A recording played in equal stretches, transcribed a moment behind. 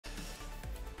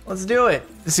Let's do it.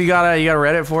 So you got a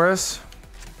Reddit for us?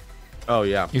 Oh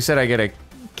yeah. You said I get a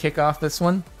kick off this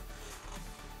one?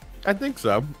 I think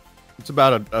so. It's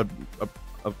about a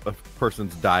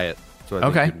person's diet, so I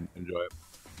think you can enjoy it.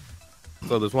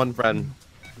 So there's one friend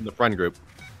in the friend group.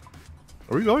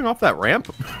 Are we going off that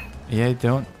ramp? Yeah,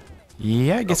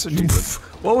 I guess.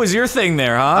 What was your thing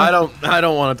there, huh? I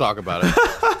don't want to talk about it.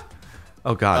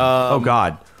 Oh god. Oh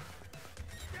god.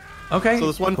 Okay. So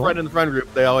this one friend in the friend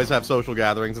group, they always have social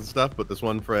gatherings and stuff, but this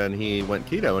one friend, he went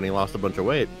keto and he lost a bunch of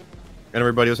weight, and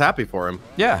everybody was happy for him.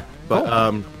 Yeah.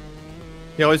 But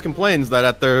he always complains that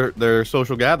at their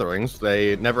social gatherings,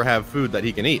 they never have food that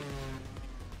he can eat.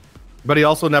 But he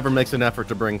also never makes an effort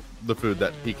to bring the food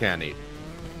that he can eat.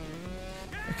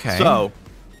 Okay. So,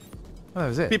 that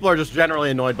was it. People are just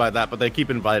generally annoyed by that, but they keep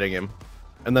inviting him.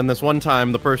 And then this one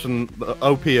time, the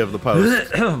OP of the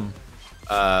post,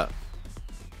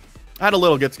 had a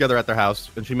little get-together at their house,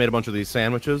 and she made a bunch of these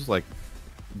sandwiches, like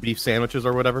beef sandwiches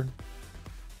or whatever.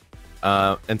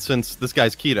 And since this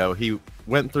guy's keto, he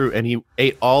went through and he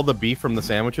ate all the beef from the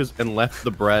sandwiches and left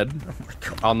the bread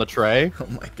on the tray. Oh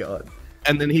my god.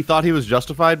 And then he thought he was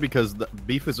justified because the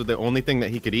beef was the only thing that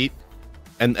he could eat,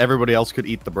 and everybody else could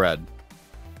eat the bread.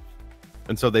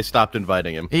 And so they stopped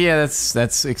inviting him. Yeah,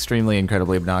 that's extremely,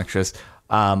 incredibly obnoxious.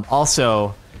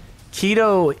 Also,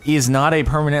 keto is not a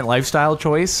permanent lifestyle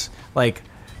choice, like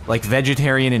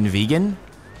vegetarian and vegan.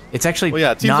 It's actually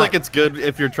it seems like it's good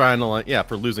if you're trying to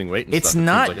for losing weight and it's stuff.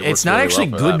 Not it's not actually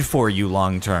well good for you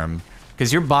long term,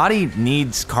 because your body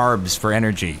needs carbs for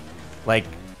energy. Like,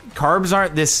 carbs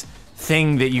aren't this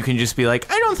thing that you can just be like,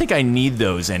 I don't think I need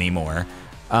those anymore.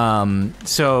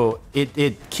 So it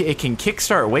can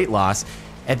kickstart weight loss.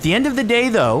 At the end of the day,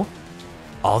 though,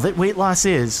 all that weight loss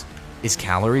is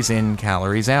calories in,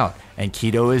 calories out, and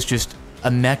keto is just a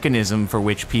mechanism for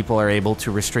which people are able to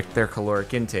restrict their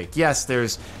caloric intake. Yes,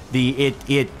 there's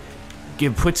it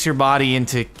puts your body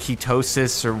into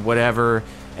ketosis or whatever,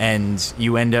 and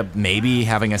you end up maybe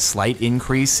having a slight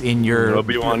increase in your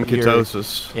Obi-Wan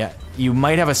ketosis. Yeah, you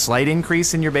might have a slight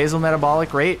increase in your basal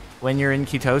metabolic rate when you're in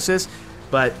ketosis,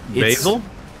 but basal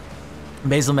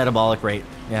metabolic rate.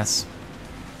 Yes,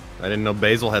 I didn't know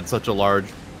basal had such a large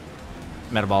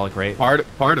metabolic rate. Part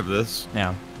of this.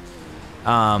 Yeah.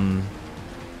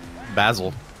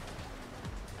 Basil.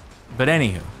 But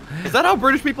anywho, is that how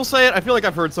British people say it? I feel like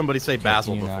I've heard somebody say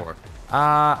basil before.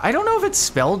 I don't know if it's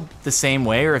spelled the same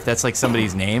way or if that's like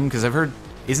somebody's name, because I've heard,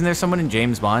 isn't there someone in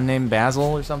James Bond named Basil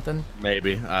or something?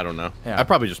 Maybe, I don't know. Yeah. I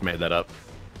probably just made that up.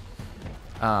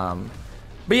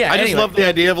 But yeah, I just love the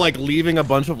idea of like leaving a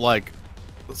bunch of like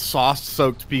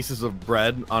sauce-soaked pieces of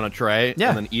bread on a tray, and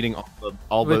then eating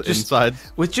all the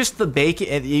insides with just the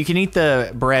bacon. You can eat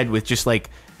the bread with just like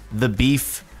the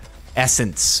beef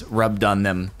essence rubbed on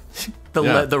them,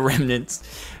 the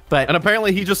remnants. And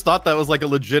apparently he just thought that was like a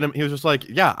legitimate. He was just like,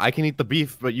 yeah, I can eat the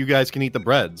beef, but you guys can eat the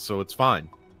bread, so it's fine.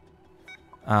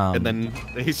 And then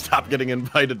he stopped getting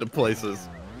invited to places.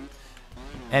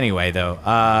 Anyway,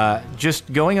 though,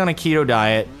 just going on a keto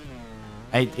diet,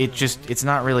 it's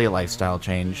not really a lifestyle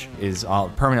change. Is all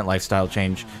permanent lifestyle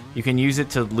change. You can use it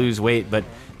to lose weight, but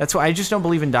that's why I just don't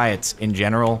believe in diets in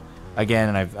general. Again,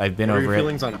 and I've been over it. What are your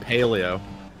feelings on paleo?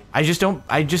 I just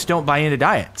don't buy into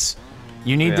diets.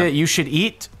 You need to. You should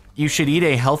eat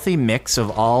a healthy mix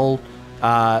of all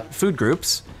food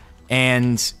groups,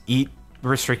 and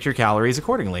restrict your calories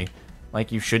accordingly.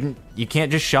 Like, you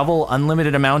can't just shovel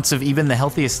unlimited amounts of even the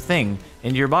healthiest thing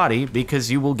into your body, because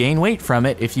you will gain weight from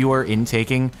it if you are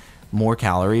intaking more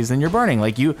calories than you're burning.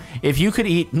 Like, if you could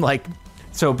eat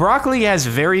so broccoli has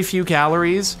very few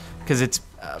calories because it's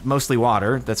mostly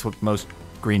water. That's what most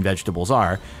green vegetables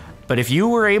are. But if you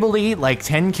were able to eat like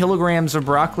 10 kilograms of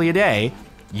broccoli a day,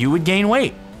 you would gain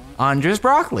weight on just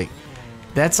broccoli.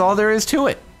 That's all there is to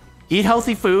it. Eat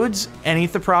healthy foods and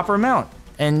eat the proper amount,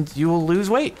 and you will lose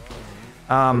weight.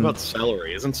 What about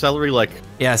celery? Isn't celery like...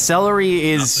 Yeah,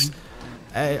 celery is...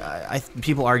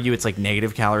 people argue it's like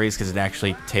negative calories because it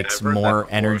actually takes more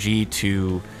energy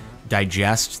to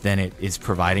digest than it is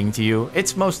providing to you.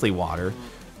 It's mostly water.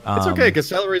 It's okay, because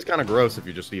celery is kind of gross if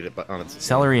you just eat it on its...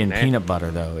 Celery and peanut butter,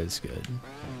 though, is good.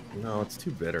 No, it's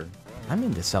too bitter. I'm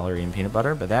into celery and peanut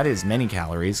butter, but that is many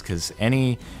calories, because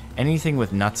anything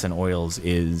with nuts and oils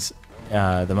is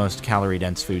the most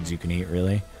calorie-dense foods you can eat,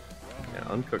 really. Yeah,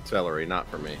 uncooked celery, not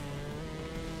for me.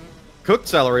 Cooked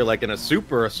celery, like in a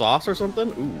soup or a sauce or something?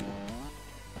 Ooh.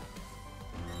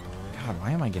 God, why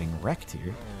am I getting wrecked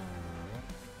here?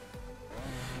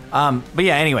 But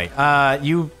yeah, anyway,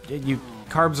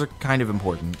 carbs are kind of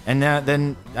important. And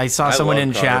then I saw someone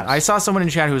in chat. I saw someone in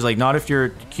chat who was like, "Not if your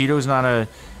keto's not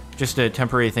just a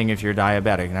temporary thing if you're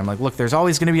diabetic. And I'm like, look, there's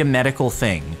always going to be a medical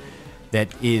thing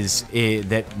that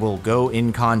will go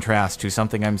in contrast to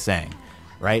something I'm saying,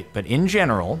 right? But in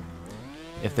general,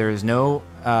 if there is no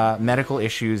medical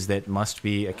issues that must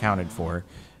be accounted for,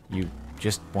 you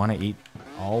just want to eat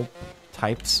all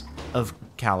types of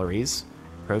calories,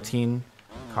 protein,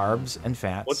 carbs, and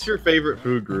fats. What's your favorite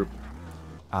food group?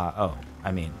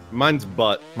 Mine's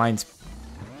butt. Okay.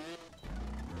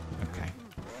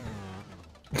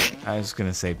 I was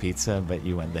gonna say pizza, but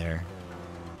you went there.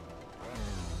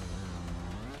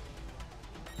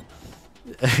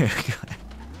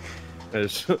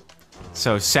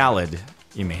 So salad,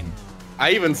 you mean?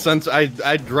 I even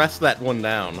I dressed that one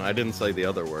down. I didn't say the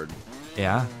other word.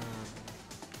 Yeah?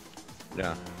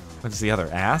 Yeah. What's the other?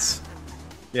 Ass?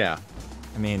 Yeah.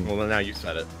 I mean... Well, now you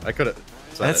said it. I could have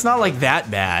said That's not like that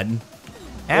bad.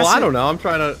 Well, I don't know. I'm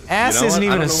trying to... Ass isn't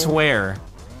even a swear.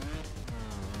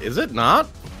 Is it not?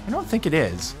 I don't think it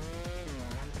is.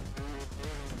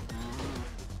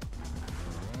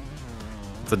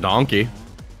 It's a donkey.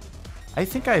 I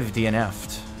think I've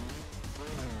DNF'd.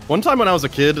 One time when I was a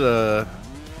kid,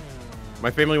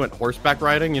 my family went horseback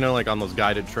riding, you know, like on those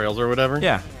guided trails or whatever.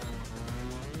 Yeah.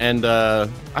 And I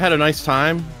had a nice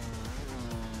time.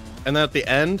 And then at the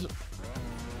end,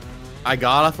 I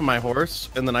got off of my horse,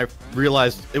 and then I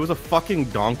realized it was a fucking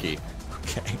donkey.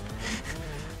 Okay.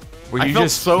 I felt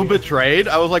so betrayed.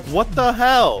 I was like, what the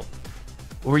hell?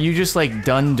 Were you just, like,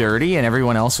 done dirty and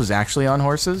everyone else was actually on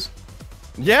horses?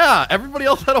 Yeah, everybody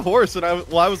else had a horse, and I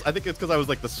think it's because I was,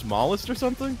 like, the smallest or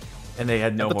something. And they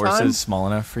had no horses small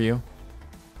enough for you?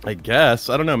 I guess.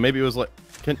 I don't know. Maybe it was like...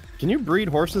 Can you breed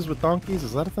horses with donkeys?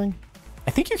 Is that a thing?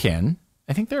 I think you can.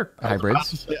 I think they're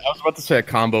hybrids. I was about to say a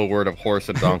combo word of horse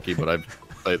and donkey, but I've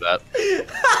played that.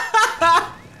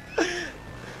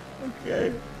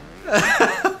 Okay.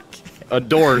 A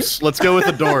dorse. Let's go with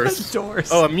a dorse. Dorse.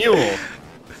 Oh, a mule.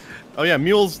 Oh yeah,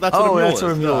 mules. That's what a mule is.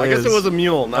 What a mule I guess it was a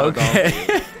mule, not a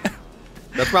donkey.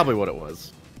 That's probably what it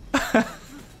was.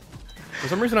 For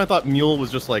some reason, I thought mule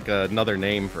was just like another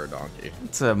name for a donkey.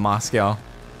 It's a Moscow.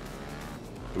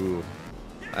 Ooh,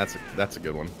 that's a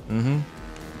good one. Mm-hmm.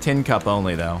 Tin cup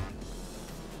only, though.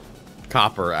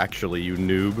 Copper, actually, you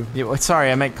noob. Yeah,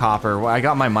 sorry, I meant copper. I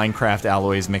got my Minecraft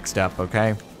alloys mixed up,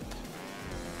 okay?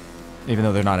 Even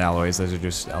though they're not alloys, those are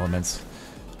just elements.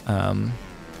 But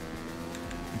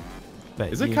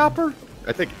is it copper?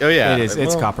 I think. Oh yeah, it is.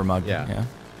 It's copper mug. Yeah.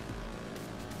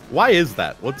 Why is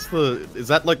that? Is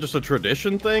that like just a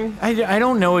tradition thing? I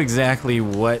don't know exactly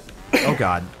what. Oh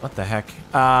god, what the heck?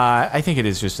 I think it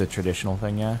is just a traditional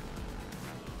thing. Yeah.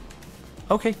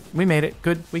 Okay, we made it.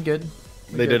 Good. We good.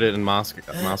 They did it in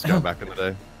Moscow back in the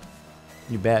day.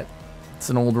 You bet. It's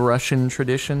an old Russian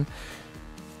tradition.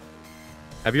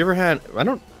 Have you ever had...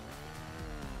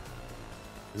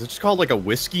 Is it just called like a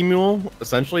whiskey mule?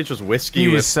 Essentially, it's just whiskey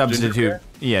with substitute.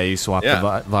 Yeah, you swap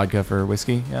the vodka for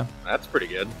whiskey. Yeah. That's pretty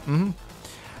good. Mm-hmm.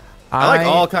 I like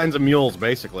all kinds of mules,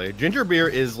 basically. Ginger beer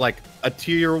is like a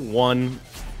tier 1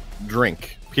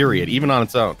 drink, period, even on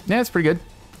its own. Yeah, it's pretty good.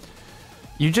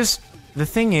 The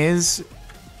thing is...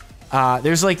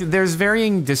 there's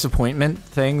varying disappointment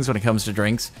things when it comes to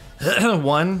drinks.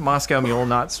 1, Moscow Mule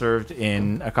not served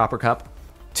in a copper cup.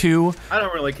 2, I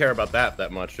don't really care about that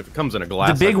much. If it comes in a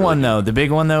glass. The big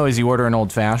one though is you order an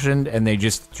old fashioned and they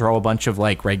just throw a bunch of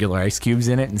like regular ice cubes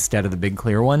in it instead of the big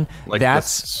clear one. Like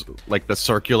that's like the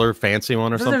circular fancy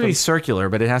one or something. It doesn't have to be circular,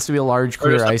 but it has to be a large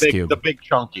clear ice cube. The big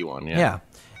chunky one. Yeah. Yeah.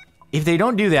 If they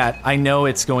don't do that, I know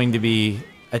it's going to be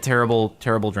a terrible,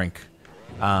 terrible drink.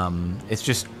 It's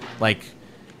just like...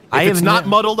 If it's not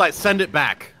muddled, I send it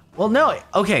back. Well, no.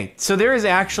 Okay, so there is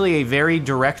actually a very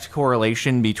direct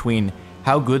correlation between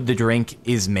how good the drink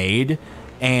is made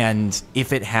and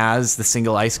if it has the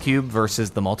single ice cube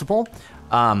versus the multiple.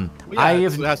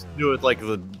 It has to do with like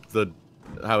the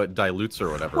how it dilutes or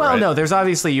whatever. Well, right? no. There's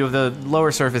obviously you have the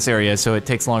lower surface area, so it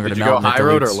takes longer to melt. Did you go high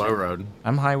road or low road?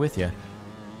 I'm high with you.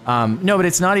 No, but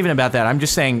it's not even about that. I'm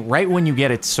just saying, right when you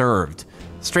get it served,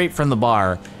 straight from the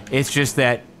bar, it's just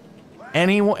that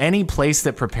any place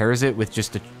that prepares it with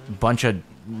just a bunch of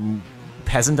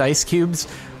peasant ice cubes.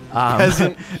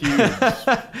 Peasant cubes.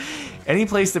 Any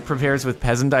place that prepares with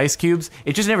peasant ice cubes,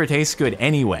 it just never tastes good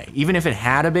anyway. Even if it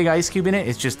had a big ice cube in it,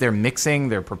 it's just they're mixing,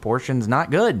 their proportions,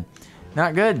 not good.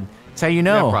 Not good. That's how you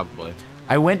know. Yeah, probably.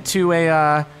 I went to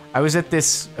I was at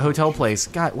this hotel place.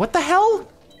 God, what the hell?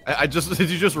 Did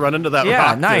you just run into that rock?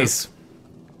 Yeah, nice.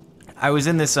 I was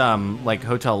in this like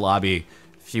hotel lobby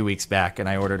a few weeks back and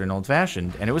I ordered an old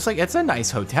fashioned and it was like, it's a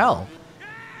nice hotel.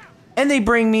 And they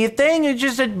bring me a thing, it's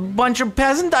just a bunch of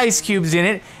peasant ice cubes in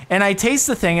it, and I taste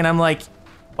the thing and I'm like,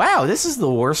 Wow, this is the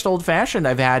worst old-fashioned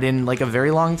I've had in like a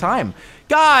very long time.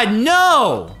 God,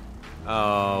 no!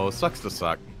 Oh, sucks to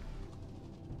suck.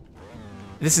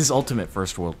 This is ultimate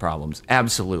first world problems.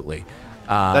 Absolutely.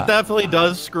 That definitely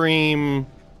does scream...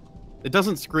 It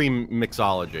doesn't scream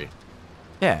mixology.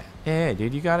 Yeah,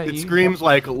 dude, you got it. It screams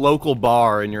like local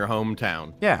bar in your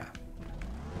hometown. Yeah.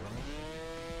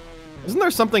 Isn't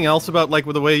there something else about like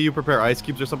with the way you prepare ice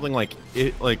cubes or something like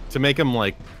like to make them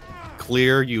like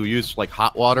clear? You use like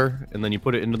hot water and then you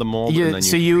put it into the mold. Yeah, and then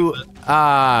so you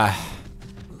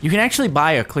can actually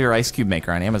buy a clear ice cube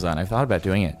maker on Amazon. I've thought about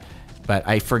doing it, but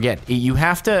I forget. You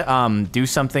have to do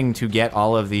something to get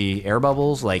all of the air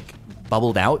bubbles like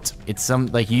bubbled out. It's some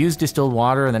like you use distilled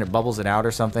water and then it bubbles it out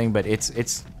or something. But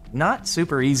it's not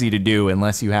super easy to do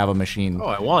unless you have a machine. Oh,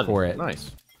 I won. For it. Nice.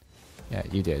 Yeah,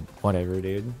 you did. Whatever,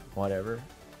 dude. Whatever.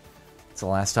 It's the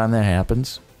last time that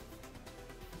happens.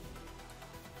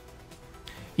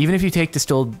 Even if you take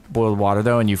distilled boiled water,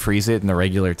 though, and you freeze it in the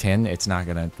regular tin, it's not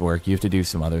going to work. You have to do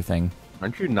some other thing.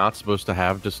 Aren't you not supposed to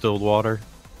have distilled water?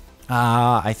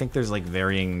 I think there's, like,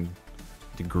 varying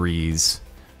degrees.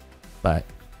 But,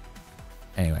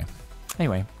 anyway.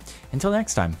 Until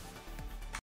next time.